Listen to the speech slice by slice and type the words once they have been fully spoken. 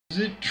Is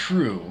it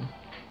true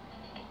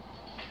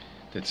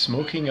that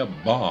smoking a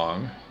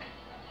bong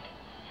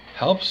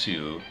helps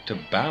you to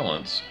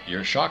balance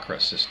your chakra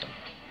system?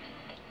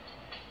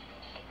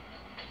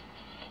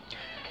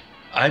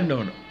 I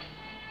don't know.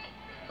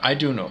 I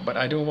do know, but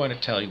I don't want to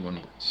tell you in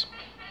words.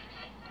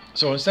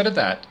 So instead of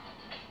that,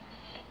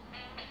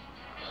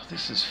 oh,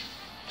 this is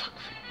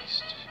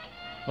fuck-faced.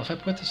 Well, if I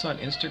put this on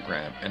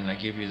Instagram and I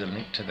give you the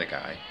link to the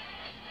guy,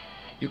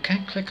 you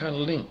can't click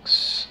on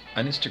links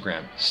on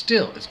Instagram.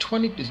 Still, it's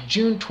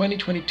June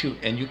 2022,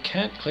 and you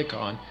can't click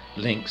on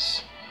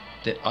links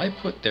that I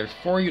put there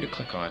for you to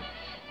click on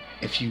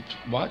if you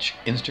watch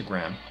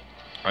Instagram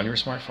on your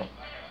smartphone.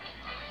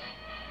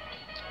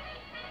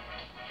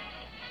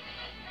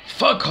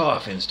 Fuck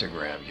off,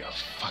 Instagram, you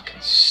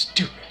fucking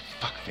stupid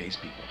fuckface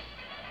people.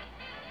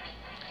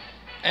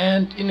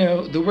 And, you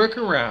know, the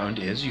workaround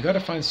is you got to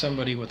find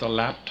somebody with a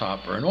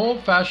laptop or an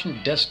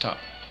old-fashioned desktop.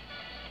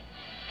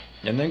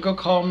 And then go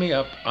call me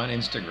up on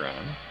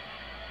Instagram.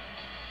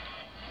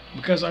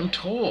 Because I'm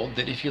told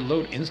that if you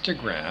load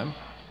Instagram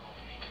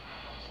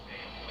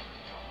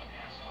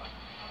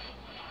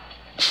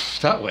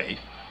that way,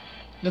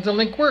 that the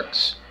link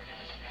works.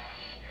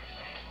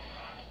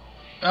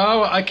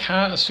 Oh, I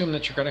can't assume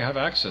that you're going to have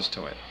access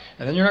to it.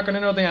 And then you're not going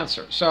to know the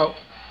answer. So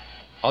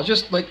I'll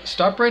just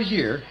stop right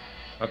here.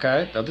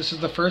 Okay, now this is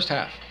the first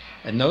half.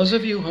 And those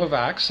of you who have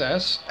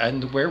access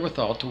and the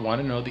wherewithal to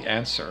want to know the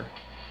answer,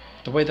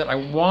 the way that I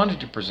wanted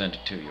to present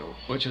it to you,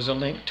 which is a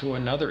link to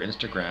another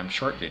Instagram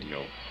short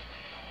video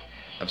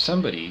of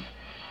somebody,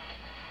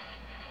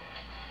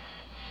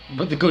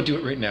 but then go do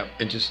it right now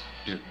and just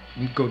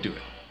go do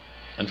it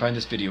and find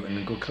this video and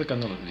then go click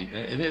on the link.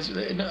 It is,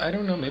 I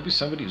don't know, maybe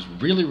somebody who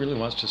really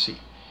wants to see.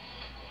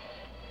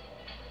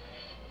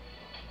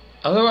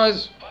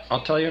 Otherwise,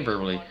 I'll tell you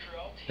verbally,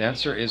 the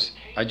answer is,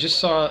 I just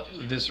saw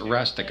this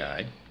Rasta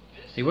guy.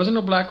 He wasn't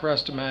a black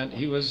Rasta man.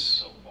 He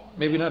was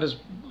maybe not as,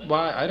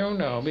 why, I don't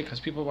know, because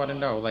people want to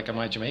know, like, am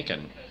I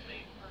Jamaican?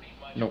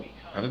 No.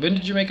 Have I been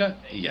to Jamaica?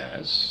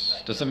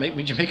 Yes. Does it make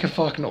me Jamaican?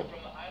 Fuck no.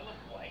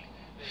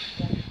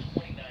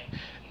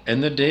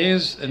 In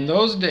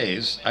those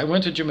days, I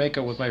went to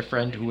Jamaica with my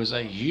friend who was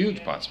a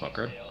huge pot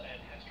smoker.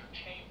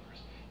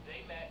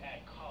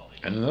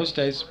 And in those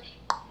days,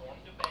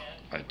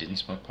 I didn't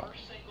smoke pot.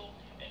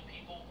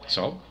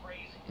 So,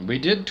 we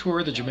did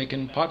tour the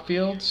Jamaican pot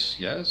fields,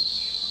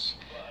 yes.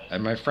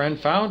 And my friend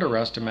found a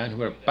Rasta man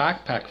who had a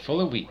backpack full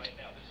of wheat.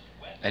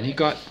 And he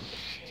got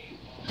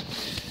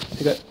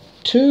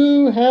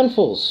 2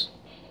 handfuls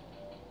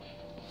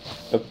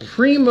of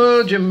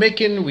primo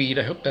Jamaican weed.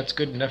 I hope that's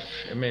good enough.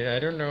 I mean, I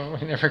don't know.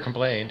 He never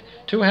complained.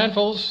 2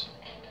 handfuls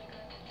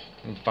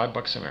and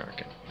 $5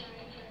 American.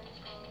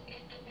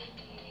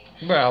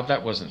 Well,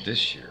 that wasn't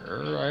this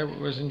year. I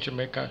was in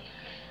Jamaica.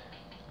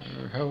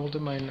 How old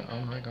am I now?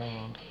 Oh my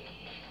God.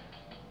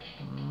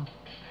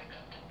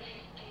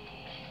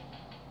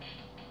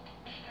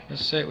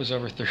 Let's say it was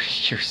over 30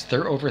 years.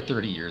 They're over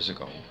 30 years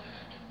ago.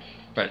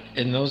 But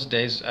in those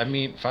days, I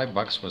mean,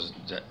 $5 was,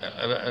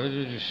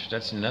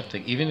 that's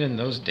nothing. Even in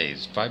those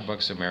days,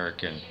 $5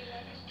 American,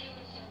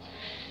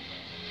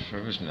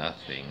 it was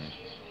nothing.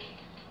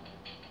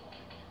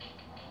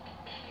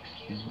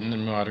 In the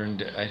modern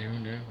day, I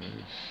don't know,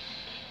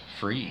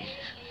 free.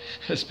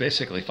 It's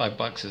basically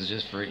 $5 is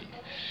just free.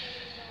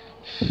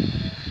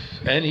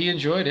 And he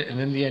enjoyed it, and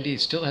in the end he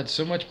still had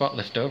so much pot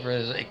left over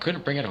as he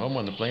couldn't bring it home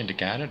on the plane to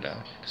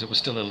Canada, because it was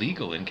still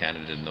illegal in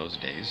Canada in those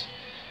days.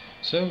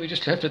 So we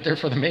just left it there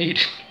for the maid.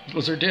 It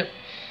was her dip.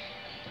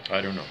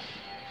 I don't know.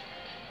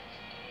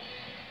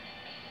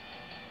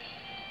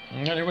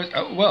 And it was,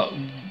 well,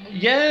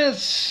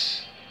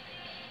 yes!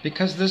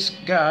 Because this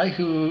guy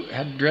who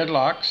had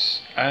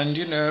dreadlocks, and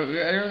you know,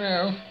 I don't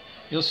know,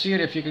 you'll see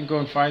it if you can go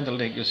and find the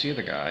link, you'll see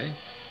the guy.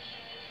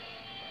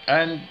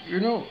 And, you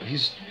know,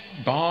 he's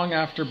bong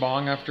after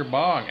bong after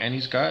bong, and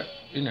he's got,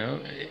 you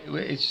know,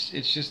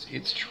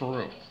 it's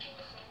true.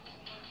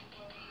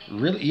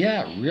 Really,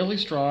 yeah, really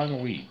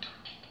strong weed,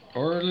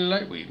 or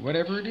light weed,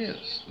 whatever it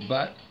is.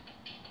 But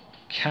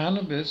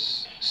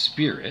cannabis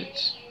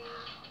spirit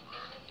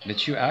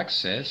that you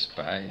access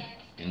by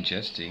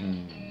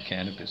ingesting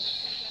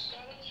cannabis,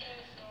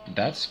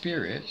 that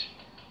spirit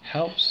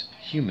helps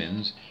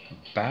humans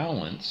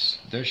balance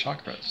their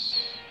chakras.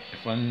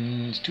 If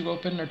one's too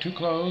open or too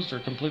closed or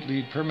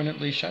completely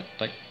permanently shut,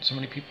 like so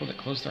many people that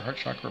close their heart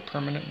chakra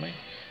permanently,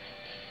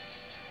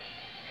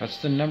 that's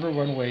the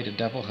 #1 way to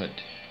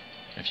devilhood.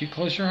 If you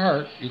close your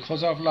heart, you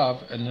close off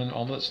love, and then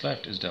all that's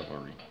left is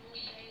devilry.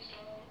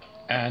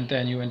 And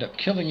then you end up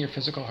killing your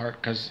physical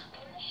heart, because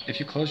if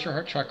you close your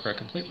heart chakra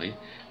completely,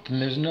 then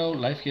there's no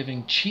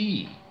life-giving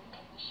chi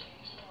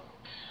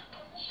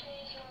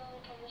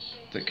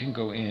that can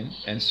go in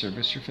and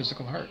service your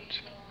physical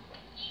heart.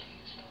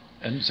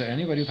 And so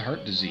anybody with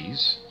heart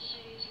disease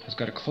has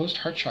got a closed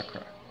heart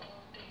chakra.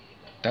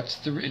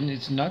 And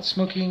it's not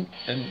smoking,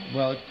 and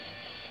well,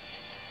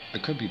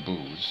 it could be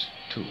booze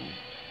too.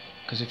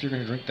 Because if you're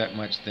going to drink that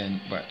much,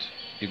 then what?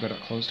 You've got a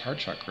closed heart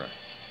chakra.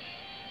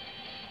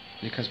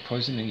 Because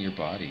poisoning your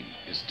body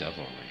is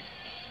devilry.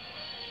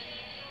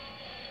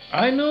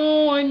 I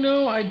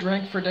know, I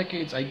drank for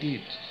decades, I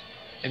did.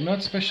 I'm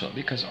not special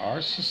because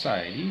our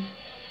society,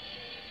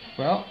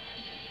 well,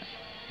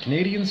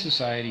 Canadian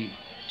society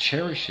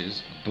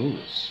cherishes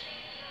booze.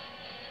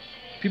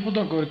 People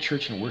don't go to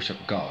church and worship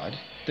God.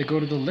 They go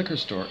to the liquor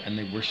store and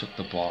they worship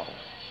the bottle.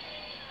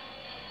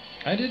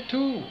 I did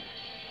too.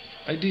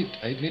 I did.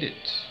 I admit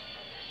it.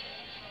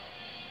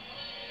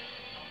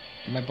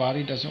 My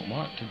body doesn't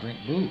want to drink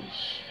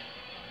booze.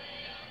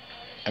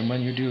 And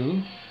when you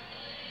do,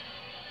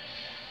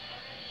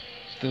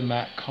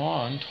 the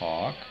Kahn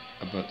talk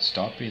about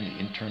stopping the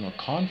internal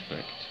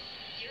conflict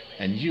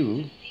and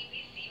you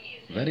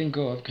letting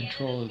go of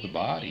control of the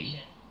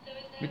body,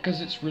 because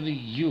it's really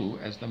you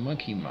as the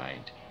monkey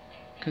mind,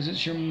 because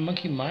it's your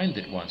monkey mind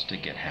that wants to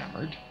get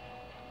hammered,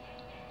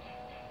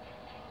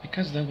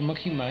 because the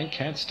monkey mind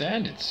can't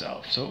stand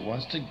itself, so it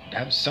wants to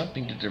have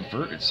something to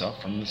divert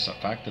itself from the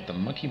fact that the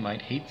monkey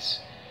mind hates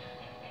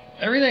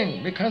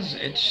everything, because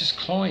it's just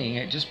cloying.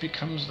 It just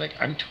becomes like,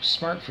 I'm too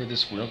smart for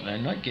this world and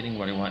I'm not getting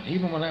what I want.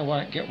 Even when I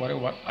want to get what I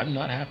want, I'm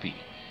not happy.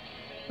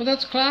 Well,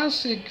 that's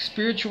classic.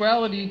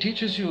 Spirituality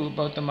teaches you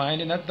about the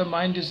mind, and that the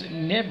mind is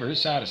never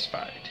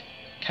satisfied.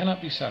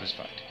 Cannot be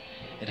satisfied.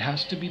 It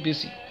has to be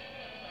busy.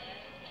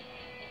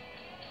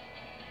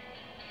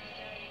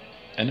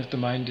 And if the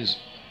mind is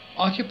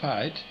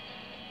occupied,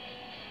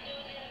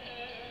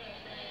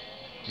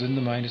 then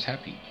the mind is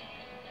happy.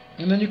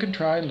 And then you can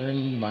try and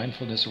learn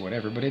mindfulness or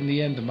whatever, but in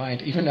the end, the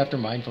mind, even after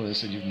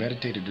mindfulness and you've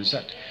meditated or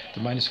set,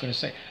 the mind is going to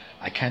say,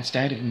 I can't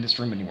stand it in this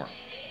room anymore.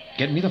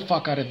 Get me the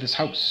fuck out of this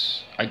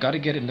house. I got to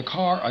get in the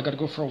car. I got to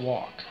go for a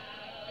walk.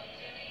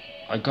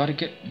 I got to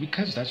get,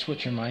 because that's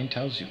what your mind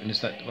tells you. And it's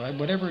that,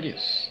 whatever it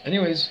is.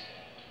 Anyways,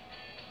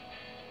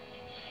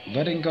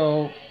 letting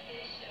go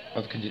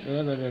of,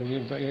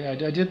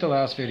 I did the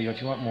last video.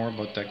 If you want more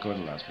about that, go to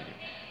the last video.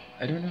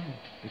 I don't know,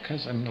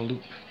 because I'm in a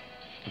loop.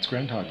 It's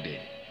Groundhog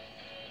Day.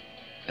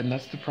 And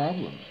that's the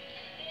problem.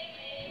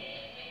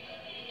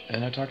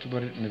 And I talked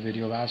about it in a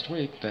video last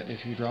week, that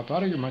if you drop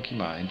out of your monkey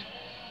mind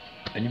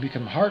and you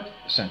become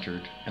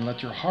heart-centered and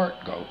let your heart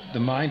go, the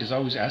mind is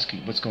always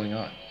asking what's going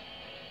on.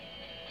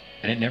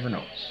 And it never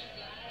knows.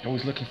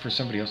 Always looking for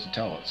somebody else to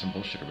tell it, some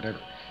bullshit or whatever.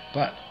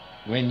 But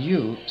when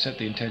you set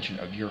the intention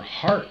of your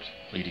heart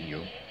leading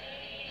you,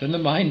 then your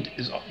mind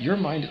is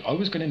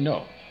always going to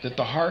know that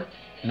the heart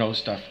knows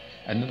stuff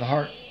and that the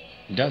heart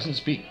doesn't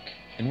speak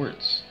in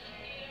words.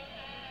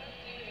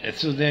 And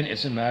so then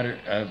it's a matter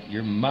of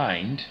your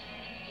mind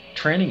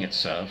training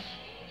itself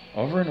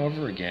over and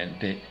over again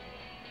that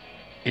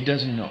it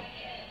doesn't know.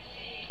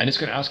 And it's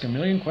going to ask a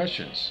million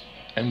questions.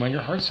 And when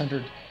you're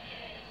heart-centered,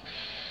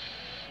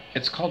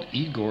 it's called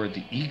ego, or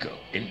the ego.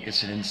 And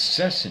it's an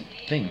incessant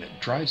thing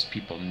that drives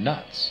people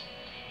nuts.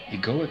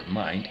 Egoic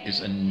mind is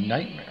a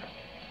nightmare.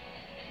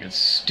 It's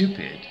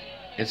stupid.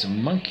 It's a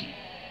monkey.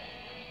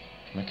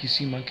 Monkey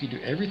see, monkey do.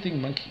 Everything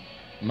monkey.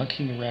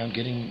 Monkeying around,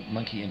 getting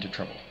monkey into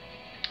trouble.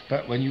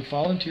 But when you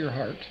fall into your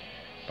heart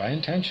by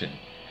intention,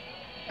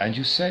 and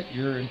you set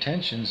your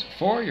intentions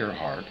for your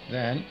heart,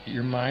 then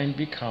your mind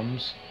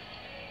becomes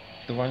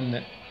the one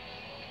that...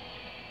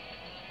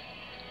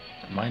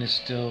 Mine is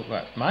still...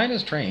 Well, mine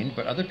is trained,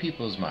 but other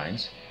people's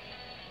minds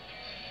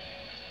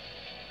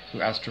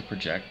who astral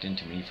project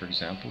into me, for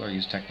example, or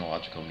use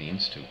technological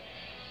means to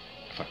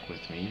fuck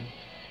with me,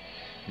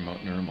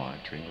 remote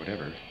neuromonitoring,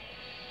 whatever.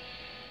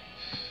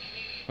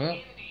 Well,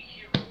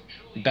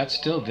 that's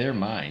still their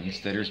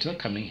minds that are still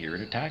coming here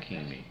and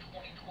attacking me.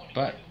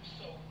 But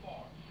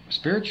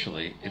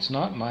spiritually, it's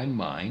not my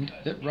mind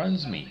that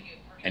runs me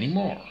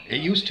anymore.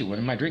 It used to. When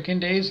in my drinking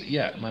days,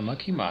 yeah, my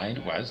monkey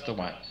mind was the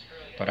one.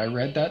 But I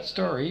read that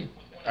story,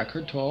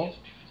 Eckhart Tolle,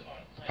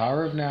 The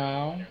Power of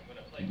Now,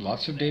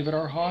 lots of David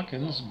R.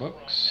 Hawkins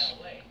books,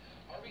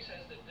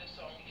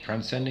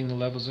 Transcending the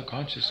Levels of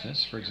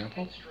Consciousness, for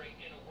example.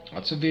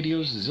 Lots of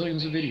videos,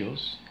 zillions of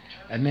videos.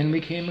 And then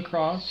we came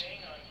across,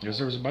 because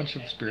there was a bunch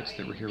of spirits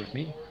that were here with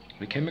me,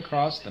 we came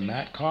across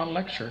the Kahn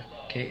lecture,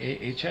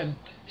 Kahn,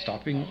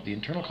 Stopping the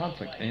Internal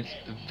Conflict. And it's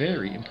a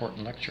very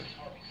important lecture,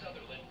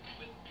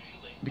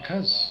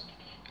 because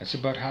it's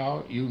about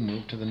how you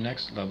move to the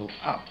next level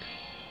up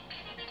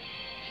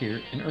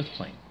here in Earth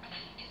Plane.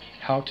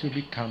 How to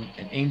become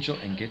an angel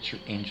and get your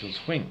angel's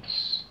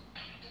wings.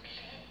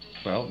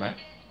 Well,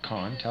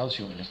 Kahn tells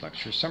you in his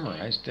lecture,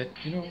 summarized, that,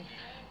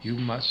 you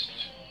must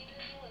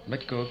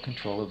let go of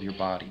control of your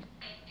body.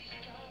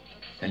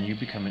 And you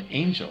become an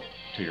angel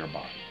to your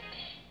body.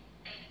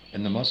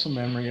 And the muscle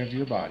memory of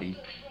your body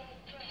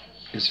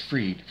is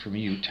freed from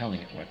you telling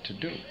it what to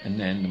do. And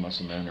then the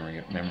muscle memory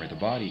of the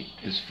body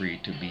is free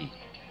to be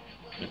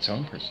its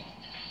own person.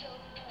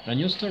 And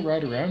you'll still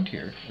ride around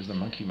here as the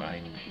monkey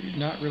mind.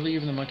 Not really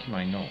even the monkey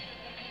mind, no.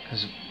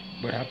 Because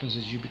what happens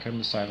is you become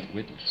the silent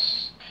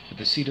witness. At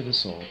the seat of the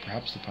soul,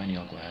 perhaps the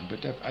pineal gland,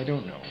 but I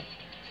don't know.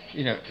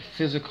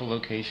 Physical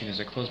location is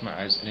I close my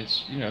eyes and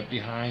it's,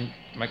 behind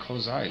my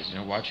closed eyes,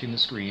 watching the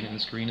screen, and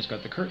the screen has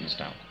got the curtains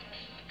down.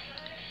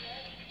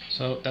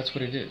 So that's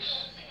what it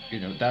is.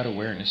 That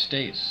awareness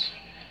stays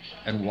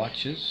and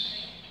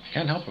watches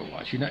Can't help but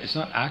watch. It's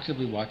not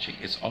actively watching.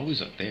 It's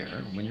always up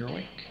there when you're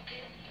awake.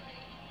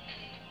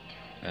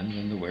 And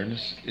then the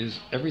awareness is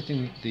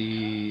everything.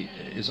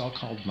 Is all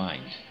called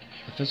mind.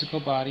 The physical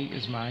body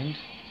is mind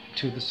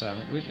to the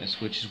silent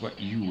witness, which is what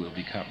you will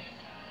become.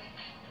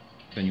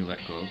 Then you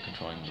let go of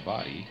controlling the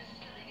body.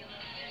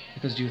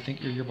 Because do you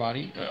think you're your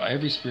body?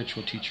 Every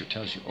spiritual teacher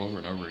tells you over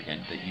and over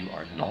again that you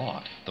are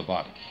not the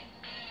body.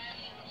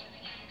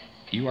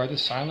 You are the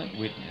silent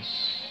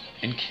witness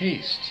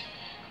encased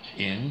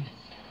in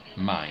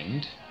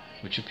mind,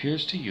 which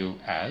appears to you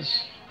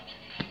as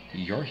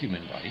your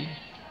human body.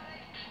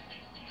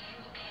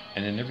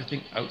 And then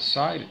everything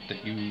outside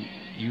that you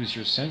use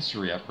your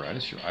sensory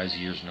apparatus, your eyes,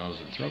 ears, nose,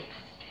 and throat,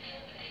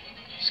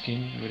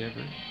 skin,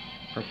 whatever,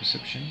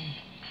 proprioception,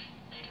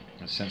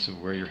 a sense of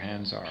where your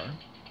hands are.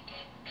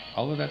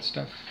 All of that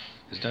stuff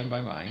is done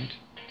by mind,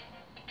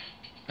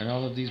 and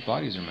all of these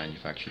bodies are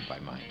manufactured by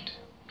mind.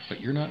 But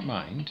you're not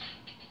mind,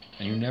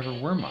 and you never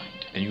were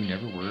mind, and you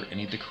never were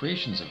any of the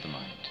creations of the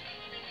mind.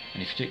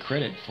 And if you take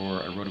credit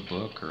for I wrote a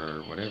book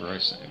or whatever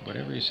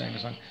you sang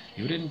a song,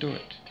 you didn't do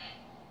it.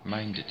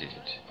 Mind did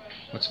it.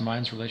 What's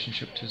mind's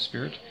relationship to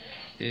spirit?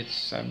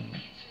 It's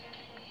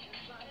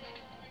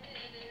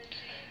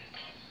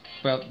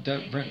well,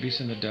 Brent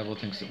Beeson, the devil,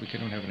 thinks that we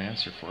don't have an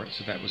answer for it,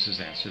 so that was his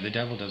answer. The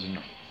devil doesn't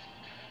know.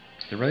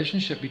 The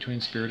relationship between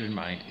spirit and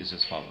mind is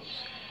as follows.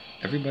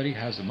 Everybody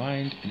has a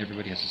mind and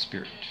everybody has a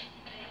spirit.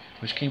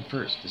 Which came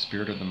first, the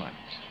spirit or the mind?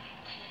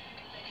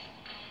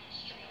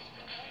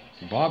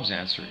 Bob's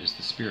answer is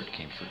the spirit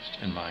came first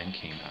and mind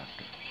came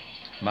after.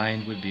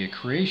 Mind would be a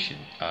creation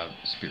of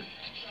spirit.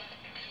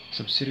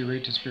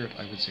 Subsidiary to spirit,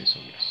 I would say so,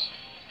 yes.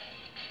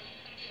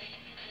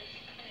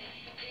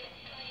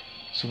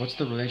 So what's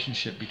the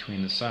relationship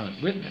between the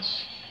silent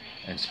witness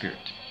and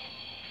spirit?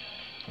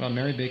 Well,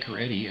 Mary Baker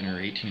Eddy, in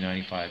her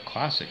 1895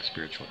 classic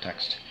spiritual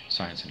text,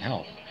 Science and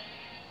Health,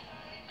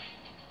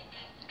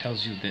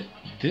 tells you that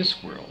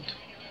this world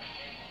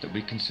that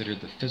we consider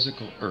the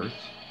physical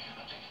earth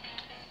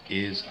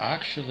is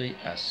actually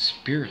a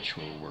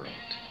spiritual world.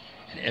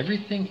 And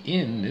everything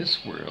in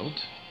this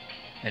world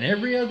and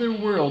every other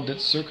world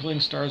that's circling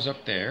stars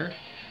up there,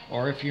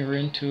 or if you're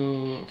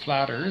into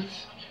flat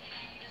earth,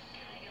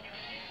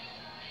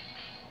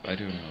 I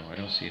don't know. I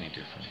don't see any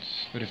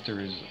difference. But if there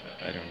is,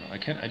 I don't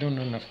know. I don't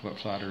know enough about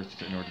flat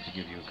earth in order to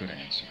give you a good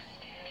answer.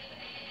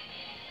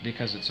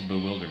 Because it's a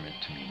bewilderment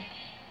to me.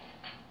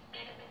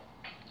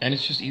 And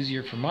it's just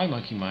easier for my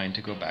monkey mind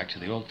to go back to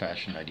the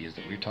old-fashioned ideas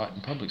that we were taught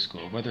in public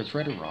school, whether it's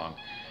right or wrong,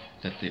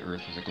 that the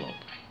earth is a globe.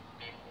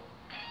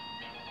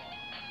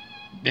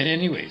 But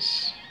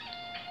anyways,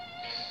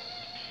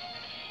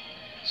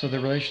 so the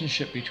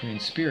relationship between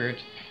spirit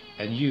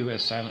and you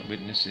as silent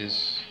witness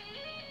is,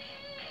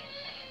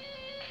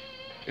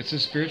 it's a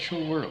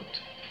spiritual world.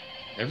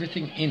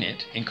 Everything in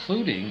it,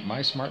 including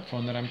my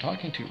smartphone that I'm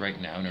talking to right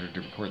now in order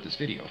to record this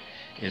video,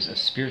 is a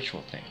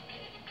spiritual thing.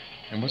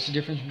 And what's the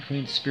difference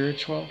between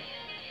spiritual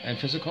and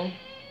physical?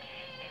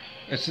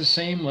 It's the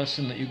same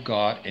lesson that you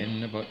got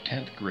in about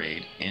 10th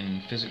grade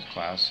in physics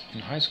class in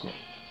high school.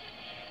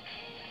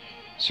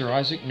 Sir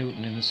Isaac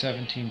Newton in the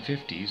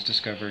 1750s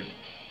discovered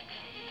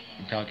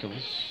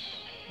calculus.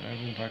 I've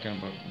been talking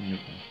about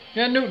Newton.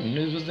 Yeah, Newton.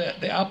 It was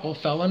the apple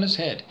fell on his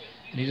head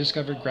and he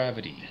discovered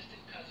gravity.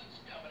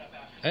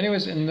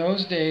 Anyways, in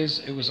those days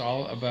it was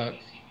all about,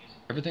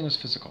 everything was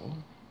physical.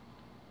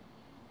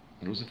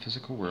 It was a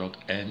physical world,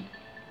 and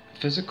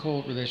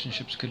physical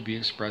relationships could be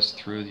expressed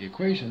through the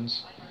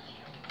equations,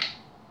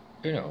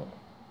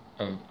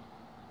 of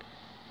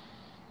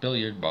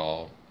billiard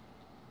ball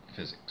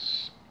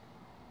physics.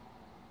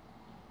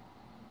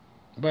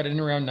 But in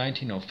around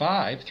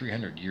 1905,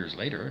 300 years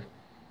later,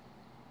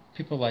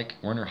 people like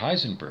Werner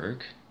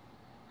Heisenberg,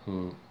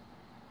 who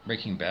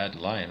Breaking Bad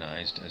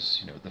lionized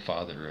as, the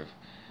father of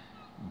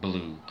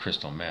blue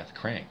crystal meth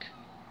crank,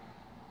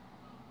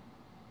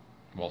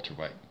 Walter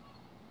White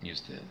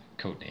used the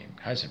code name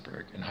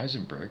Heisenberg, and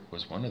Heisenberg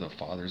was one of the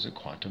fathers of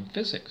quantum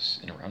physics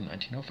in around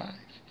 1905.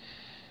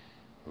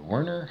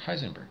 Werner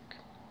Heisenberg.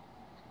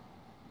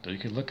 So you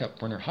could look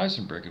up Werner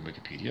Heisenberg in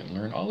Wikipedia and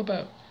learn all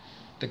about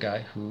the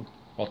guy who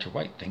Walter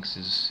White thinks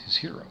is his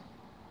hero.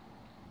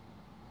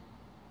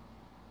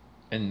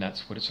 And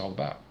that's what it's all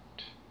about.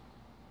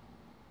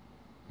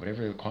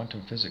 Whatever the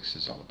quantum physics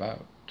is all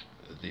about,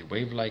 the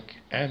wave-like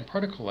and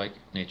particle-like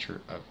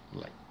nature of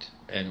light,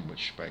 and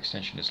which by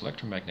extension is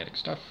electromagnetic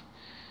stuff,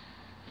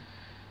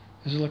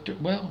 is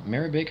well,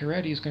 Mary Baker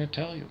Eddy is going to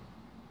tell you.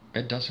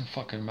 It doesn't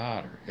fucking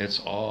matter. It's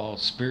all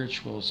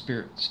spiritual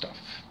spirit stuff.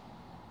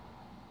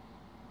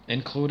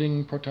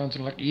 Including protons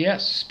and electrons.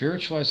 Yes,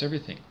 spiritualize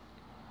everything.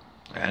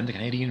 And the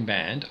Canadian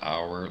band,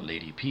 Our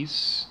Lady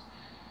Peace,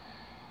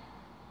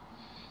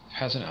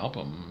 has an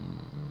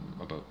album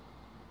about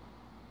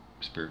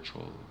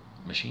spiritual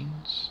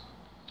machines.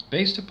 It's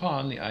based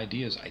upon the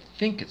ideas, I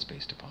think it's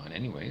based upon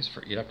anyways,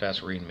 you'd have to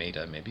ask Reen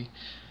Maida maybe,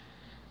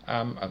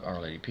 of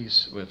Our Lady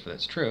Peace, if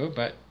that's true,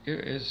 but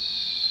it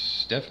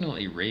is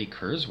definitely Ray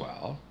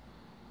Kurzweil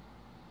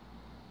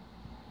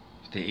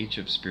The Age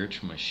of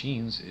Spiritual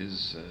Machines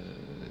is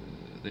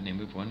the name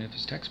of one of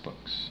his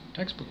textbooks.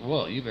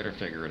 Well, you better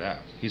figure it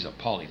out. He's a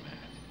polymath.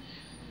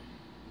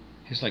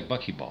 He's like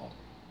Buckyball,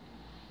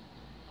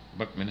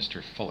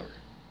 Buckminster Fuller,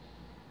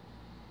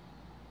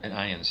 and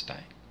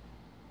Einstein,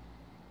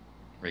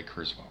 Ray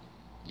Kurzweil.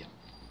 Yeah.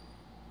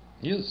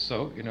 Yeah,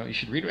 so, you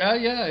should read it.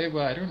 Yeah,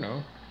 well, I don't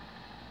know.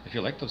 If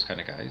you like those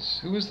kind of guys.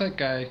 Who was that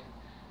guy?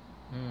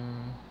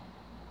 I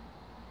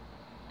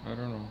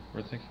don't know.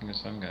 We're thinking of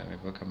some guy.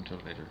 Maybe we'll come to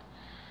it later.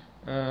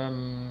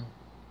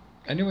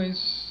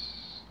 Anyways,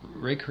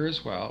 Ray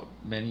Kurzweil,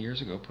 many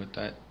years ago, put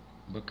that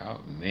book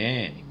out.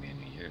 Many,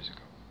 many years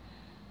ago.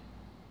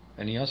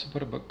 And he also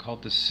put a book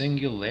called The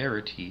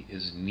Singularity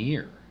is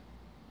Near.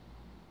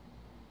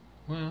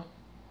 Well,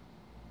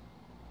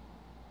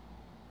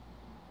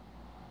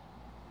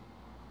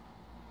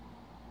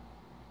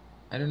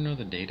 I don't know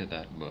the date of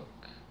that book.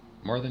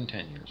 More than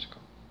 10 years ago.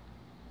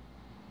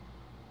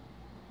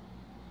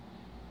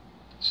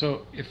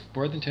 So, if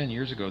more than 10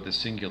 years ago the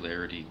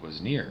singularity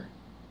was near,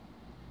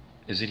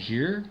 is it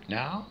here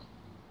now?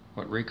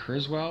 What Ray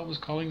Kurzweil was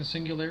calling the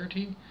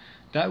singularity?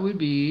 That would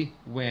be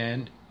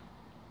when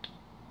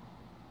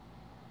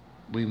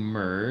we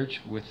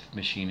merge with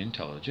machine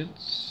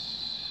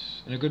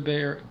intelligence in a good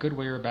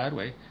way or a bad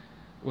way,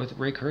 with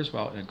Ray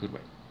Kurzweil in a good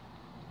way.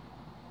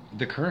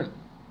 The current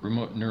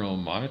remote neural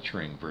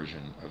monitoring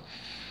version of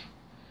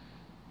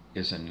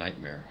is a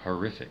nightmare,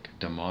 horrific,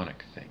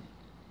 demonic thing.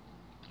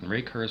 And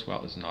Ray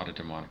Kurzweil is not a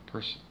demonic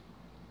person,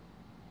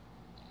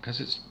 because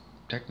it's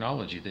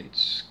technology that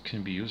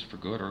can be used for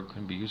good or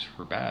can be used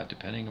for bad,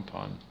 depending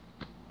upon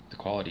the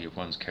quality of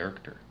one's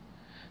character.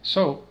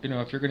 So,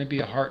 if you're going to be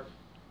a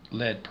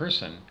heart-led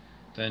person,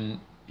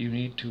 then you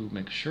need to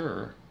make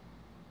sure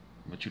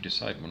that you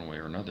decide one way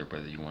or another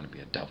whether you want to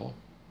be a devil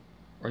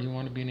or you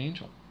want to be an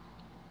angel.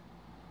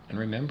 And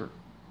remember,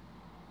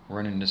 we're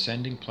on an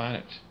ascending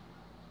planet,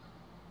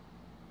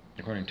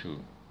 according to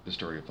the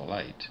story of the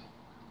light,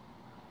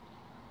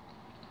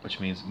 which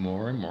means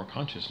more and more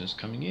consciousness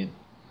coming in.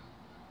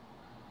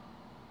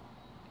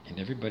 And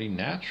everybody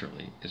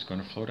naturally is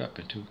going to float up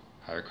into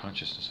higher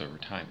consciousness over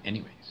time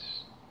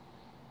anyways,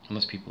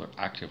 unless people are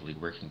actively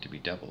working to be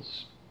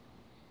devils.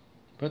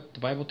 But the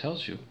Bible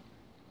tells you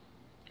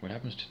what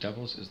happens to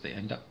devils is they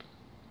end up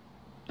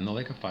in the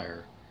lake of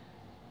fire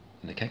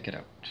and they can't get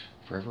out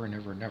forever and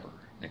ever and ever,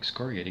 in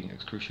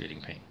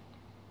excruciating pain.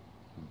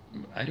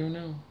 I don't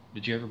know.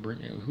 Did you ever burn?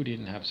 Who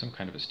didn't have some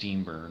kind of a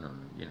steam burn or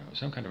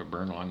some kind of a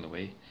burn along the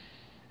way?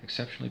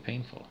 Exceptionally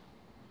painful.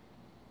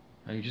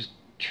 Now you just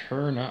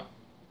turn up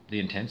the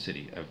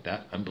intensity of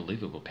that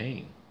unbelievable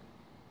pain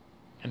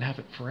and have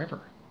it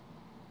forever,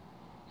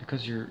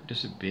 because you're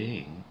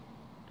disobeying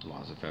the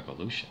laws of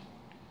evolution,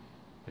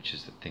 which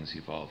is that things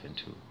evolve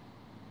into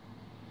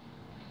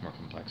more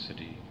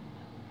complexity.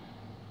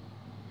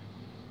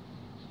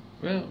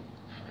 Well,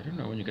 I don't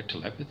know, when you get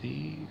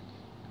telepathy,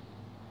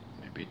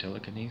 maybe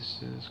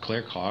telekinesis,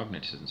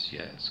 claircognizance,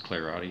 yes,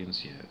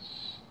 clairaudience,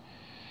 yes,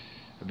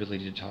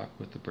 ability to talk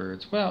with the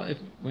birds. Well,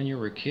 when you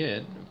were a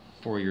kid,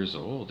 4 years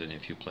old, and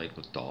if you played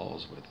with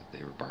dolls, whether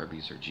they were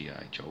Barbies or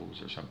G.I.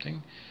 Joes or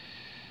something,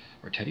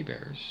 or teddy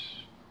bears,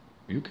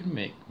 you can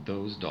make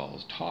those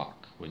dolls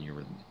talk when you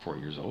were 4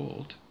 years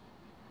old.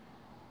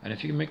 And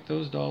if you can make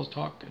those dolls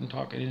talk and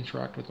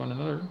interact with one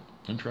another,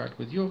 interact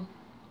with you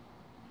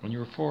when you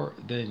were 4,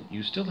 then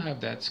you still have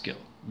that skill.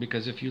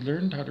 Because if you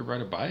learned how to ride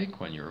a bike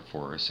when you were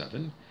 4 or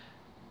 7,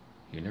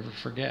 you never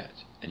forget.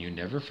 And you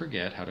never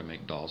forget how to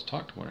make dolls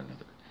talk to one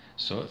another.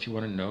 So if you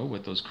want to know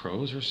what those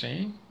crows are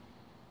saying,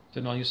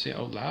 then all you say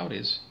out loud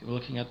is,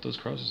 looking at those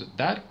crows, is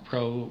that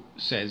crow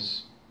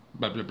says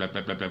blah, blah, blah,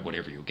 blah, blah, blah,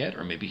 whatever you get.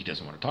 Or maybe he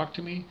doesn't want to talk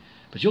to me,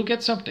 but you'll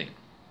get something.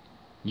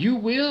 You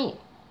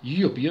will.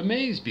 You'll be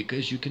amazed,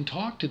 because you can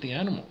talk to the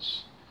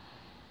animals.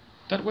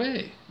 That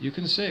way, you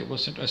can say, well,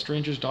 a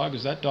stranger's dog,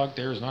 that dog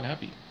there is not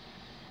happy.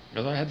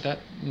 Because I had that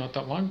not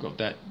that long ago.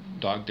 That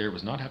dog there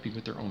was not happy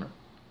with their owner,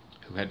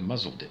 who had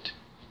muzzled it.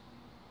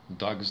 The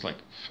dog is like,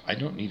 I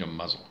don't need a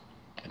muzzle.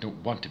 I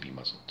don't want to be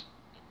muzzled.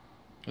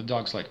 The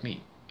dog's like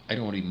me. I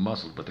don't want to be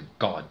muzzled with a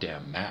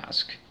goddamn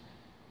mask.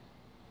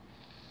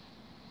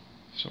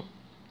 So,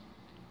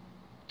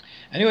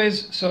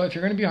 anyways, so if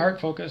you're going to be heart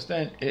focused,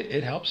 then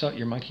it helps out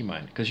your monkey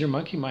mind, because your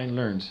monkey mind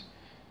learns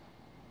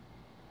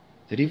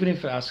that even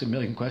if it asks a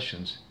million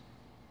questions,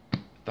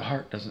 the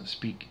heart doesn't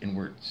speak in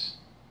words.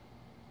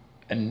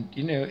 And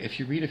if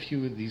you read a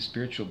few of these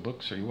spiritual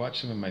books or you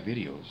watch some of my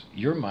videos,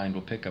 your mind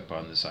will pick up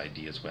on this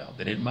idea as well,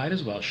 that it might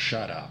as well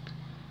shut up,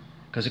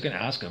 because it can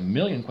ask a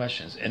million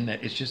questions, and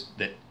that it's just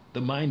that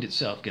the mind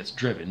itself gets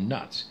driven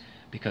nuts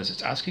because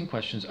it's asking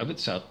questions of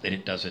itself that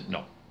it doesn't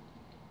know.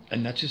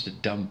 And that's just a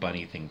dumb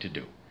bunny thing to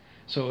do.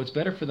 So it's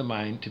better for the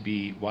mind to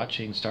be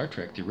watching Star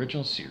Trek, the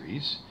original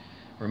series,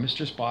 where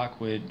Mr. Spock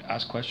would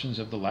ask questions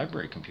of the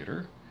library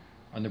computer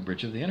on the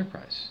bridge of the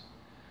Enterprise.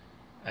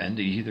 And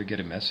he'd either get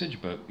a message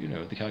about,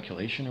 the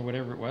calculation or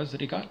whatever it was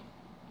that he got.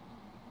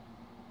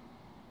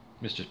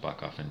 Mr.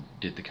 Spock often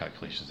did the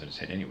calculations in his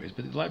head anyways,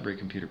 but the library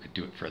computer could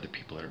do it for other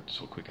people that are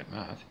so quick at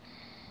math.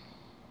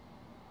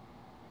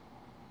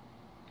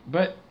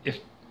 But if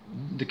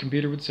the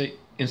computer would say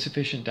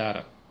insufficient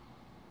data,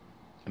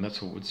 and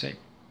that's what it would say.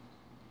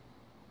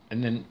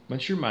 And then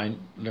once your mind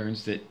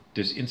learns that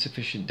there's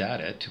insufficient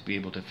data to be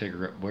able to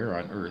figure out where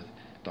on earth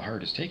the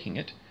heart is taking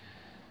it,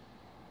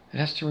 it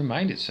has to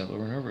remind itself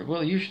over and over.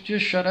 Well, you should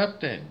just shut up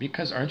then,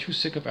 because aren't you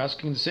sick of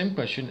asking the same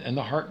question and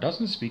the heart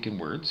doesn't speak in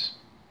words?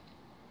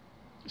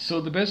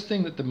 So the best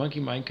thing that the monkey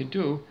mind can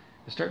do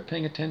is start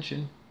paying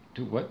attention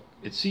to what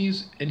it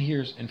sees and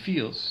hears and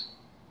feels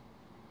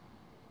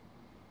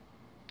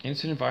in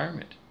its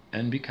environment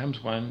and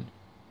becomes one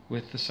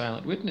with the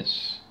silent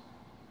witness.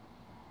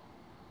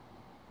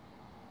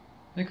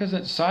 Because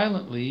it's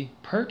silently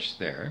perched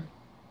there,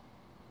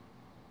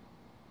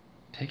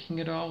 taking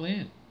it all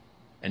in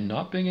and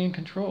not being in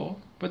control.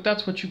 But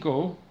that's what you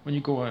go when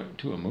you go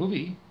to a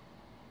movie.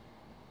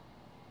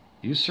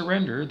 You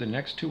surrender the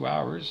next 2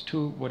 hours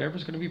to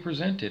whatever's going to be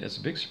presented as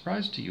a big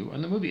surprise to you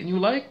on the movie. And you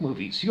like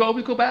movies. You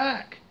always go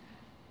back.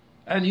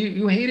 And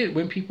you hate it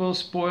when people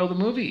spoil the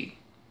movie.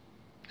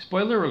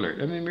 Spoiler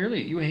alert. I mean,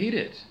 really, you hate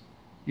it.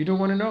 You don't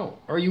want to know.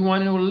 Or you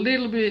want to know a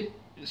little bit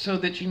so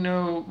that you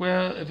know,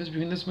 well, if it's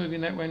between this movie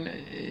and that one,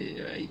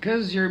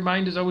 because your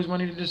mind is always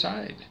wanting to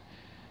decide.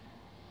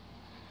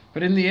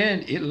 But in the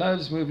end, it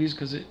loves movies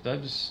because it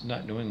loves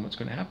not knowing what's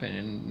going to happen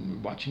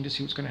and watching to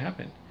see what's going to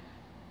happen.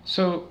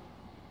 So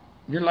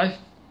your life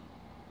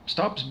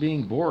stops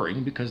being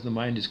boring because the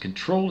mind is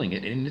controlling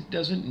it and it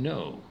doesn't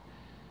know.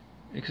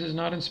 Because it's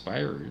not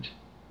inspired.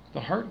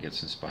 The heart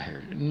gets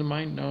inspired and the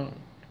mind not.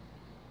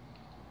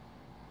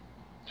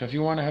 So if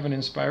you want to have an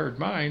inspired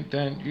mind,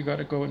 then you got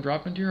to go and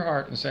drop into your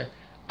heart and say,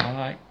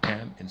 I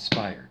am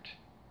inspired.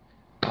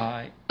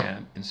 I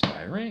am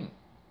inspiring.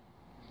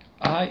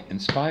 I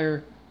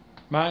inspire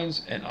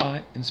minds and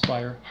I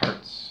inspire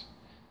hearts.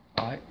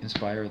 I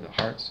inspire the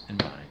hearts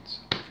and minds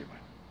of everyone.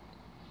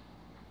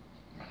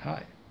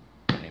 Hi,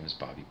 my name is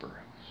Bobby Burrows.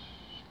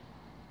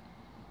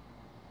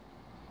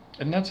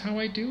 And that's how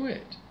I do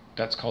it.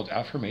 That's called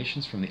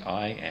Affirmations from the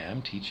I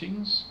Am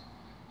teachings,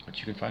 which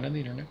you can find on the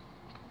internet.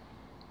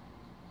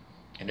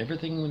 And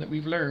everything that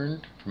we've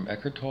learned from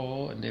Eckhart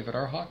Tolle and David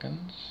R.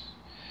 Hawkins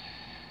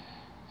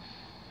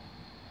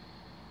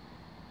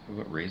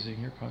about raising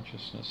your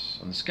consciousness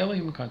on the scale of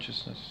human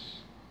consciousness.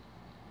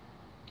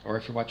 Or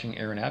if you're watching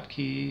Aaron Abke,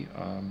 you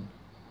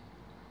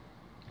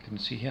can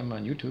see him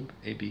on YouTube,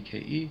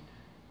 ABKE.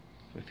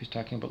 So if he's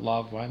talking about Law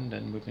of One,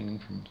 then moving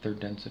from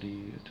third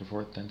density to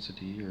fourth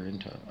density or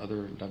into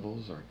other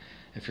levels. Or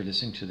if you're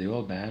listening to the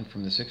old band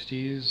from the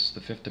 60s,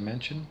 The Fifth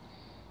Dimension,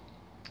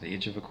 the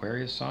Age of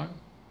Aquarius song,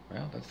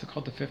 well, that's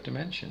called the Fifth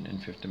Dimension.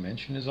 And Fifth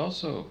Dimension is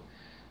also,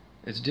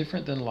 it's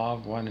different than Law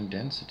of One and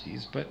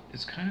densities, but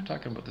it's kind of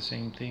talking about the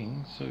same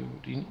thing. So,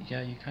 you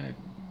kind of,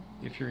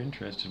 if you're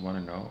interested, want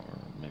to know, or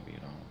maybe you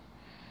don't.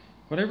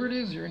 Whatever it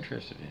is you're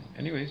interested in.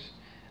 Anyways,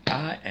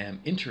 I am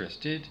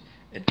interested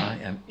and I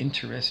am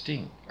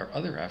interesting are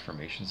other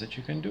affirmations that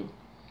you can do.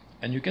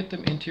 And you get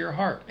them into your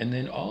heart. And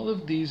then all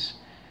of these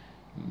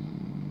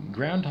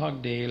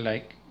Groundhog Day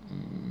like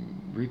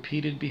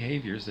repeated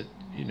behaviors that,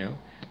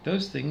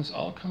 those things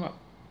all come up.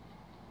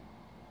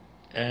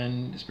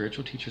 And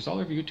spiritual teachers all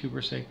over YouTube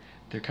are saying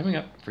they're coming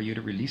up for you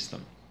to release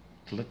them,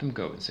 to let them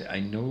go and say, I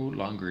no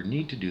longer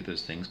need to do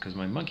those things because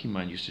my monkey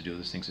mind used to do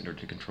those things in order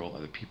to control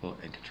other people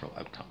and control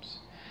outcomes.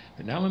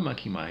 But now my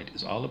monkey mind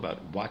is all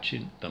about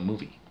watching the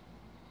movie.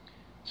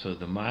 So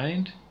the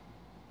mind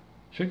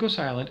should go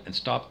silent and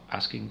stop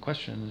asking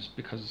questions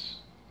because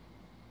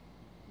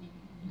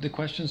the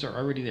questions are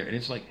already there. And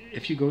it's like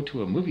if you go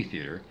to a movie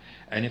theater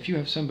and if you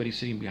have somebody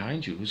sitting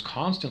behind you who's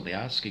constantly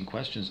asking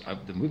questions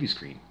of the movie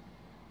screen,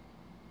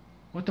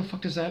 what the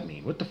fuck does that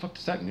mean? What the fuck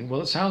does that mean?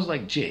 Well, it sounds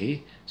like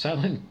Jay,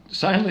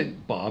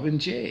 silent Bob and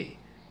Jay.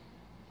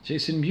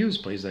 Jason Mewes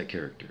plays that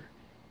character.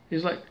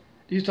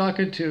 He's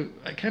talking to,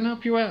 I can't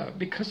help you out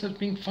because I'm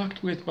being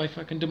fucked with by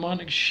fucking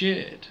demonic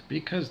shit.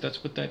 Because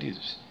that's what that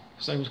is.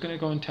 Because I was going to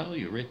go and tell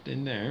you right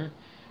in there,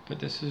 but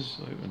this is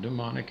a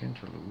demonic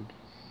interlude.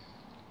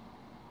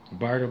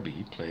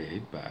 Bartleby,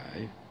 played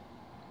by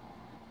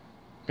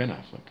Ben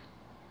Affleck,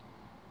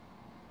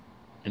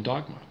 in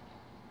Dogma.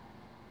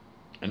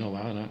 And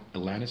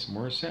Alanis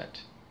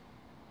Morissette.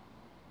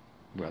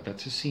 Well,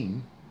 that's a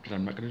scene that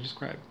I'm not going to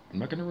describe. I'm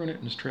not going to ruin it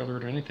in this trailer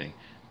or anything,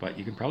 but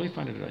you can probably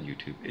find it on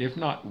YouTube. If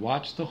not,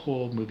 watch the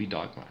whole movie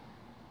Dogma.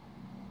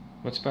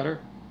 What's better?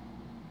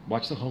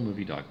 Watch the whole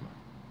movie Dogma.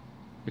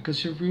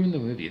 Because you'll ruin the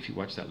movie if you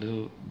watch that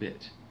little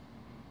bit.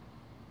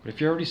 But if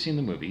you've already seen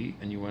the movie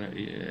and you want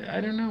to, I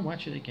don't know,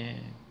 watch it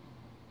again.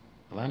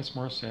 Alanis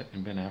Morissette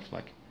and Ben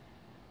Affleck,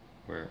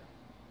 where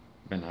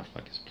Ben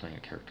Affleck is playing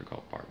a character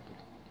called Bartleby.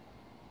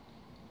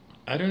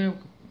 I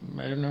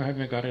don't know how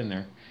I got in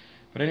there.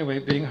 But anyway,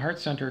 being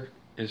heart-centered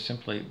is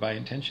simply by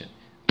intention.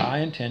 I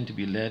intend to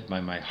be led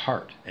by my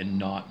heart and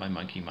not my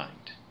monkey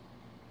mind.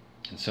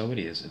 And so it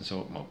is, and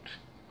so it won't.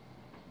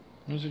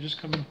 Those are just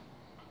coming.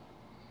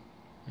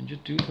 And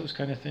just do those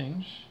kind of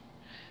things.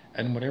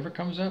 And whatever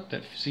comes up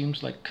that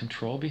seems like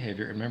control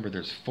behavior, remember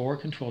there's 4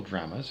 control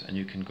dramas, and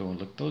you can go and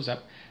look those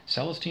up.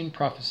 Celestine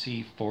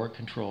Prophecy 4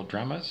 control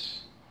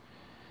dramas.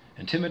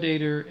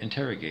 intimidator,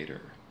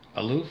 interrogator,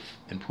 aloof,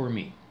 and poor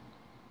me.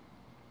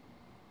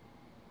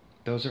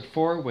 Those are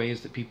 4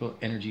 ways that people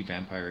energy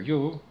vampire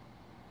you.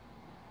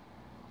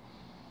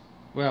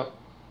 Well,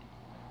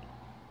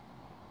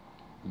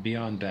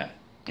 beyond that,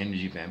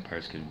 energy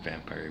vampires can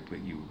vampire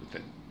you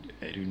with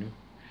I don't know,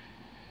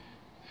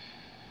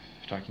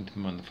 talking to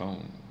them on the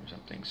phone or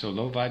something. So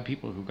low vibe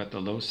people who got the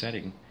low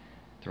setting,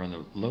 they're on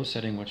the low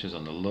setting, which is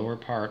on the lower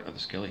part of the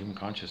scale of human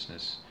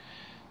consciousness,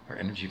 are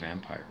energy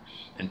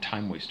vampires and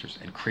time wasters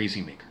and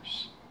crazy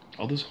makers.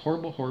 All those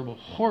horrible, horrible,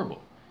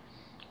 horrible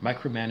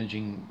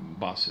micromanaging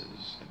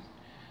bosses and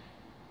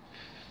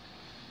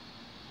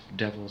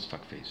devils,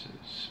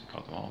 fuckfaces, we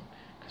call them all,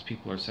 because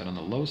people are set on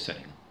the low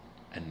setting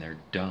and they're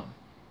dumb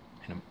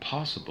and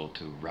impossible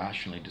to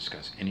rationally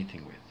discuss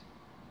anything with.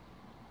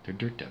 They're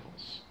dirt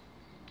devils.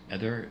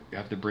 And they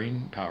have the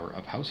brain power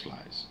of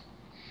houseflies.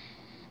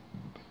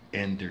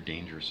 And they're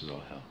dangerous as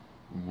all hell.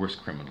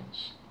 Worst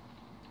criminals.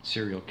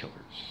 Serial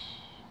killers.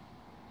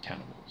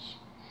 Cannibals.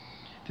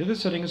 The other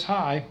setting is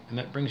high, and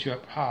that brings you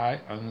up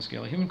high on the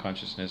scale of human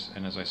consciousness.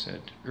 And as I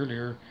said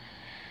earlier,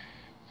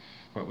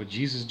 what would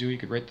Jesus do? You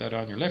could write that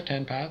on your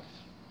left-hand path.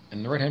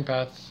 And the right-hand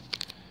path,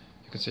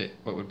 you could say,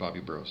 what would Bobby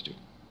Burrows do?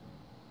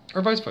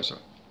 Or vice versa.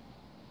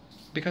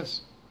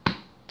 Because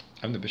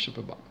I'm the Bishop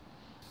of Bob.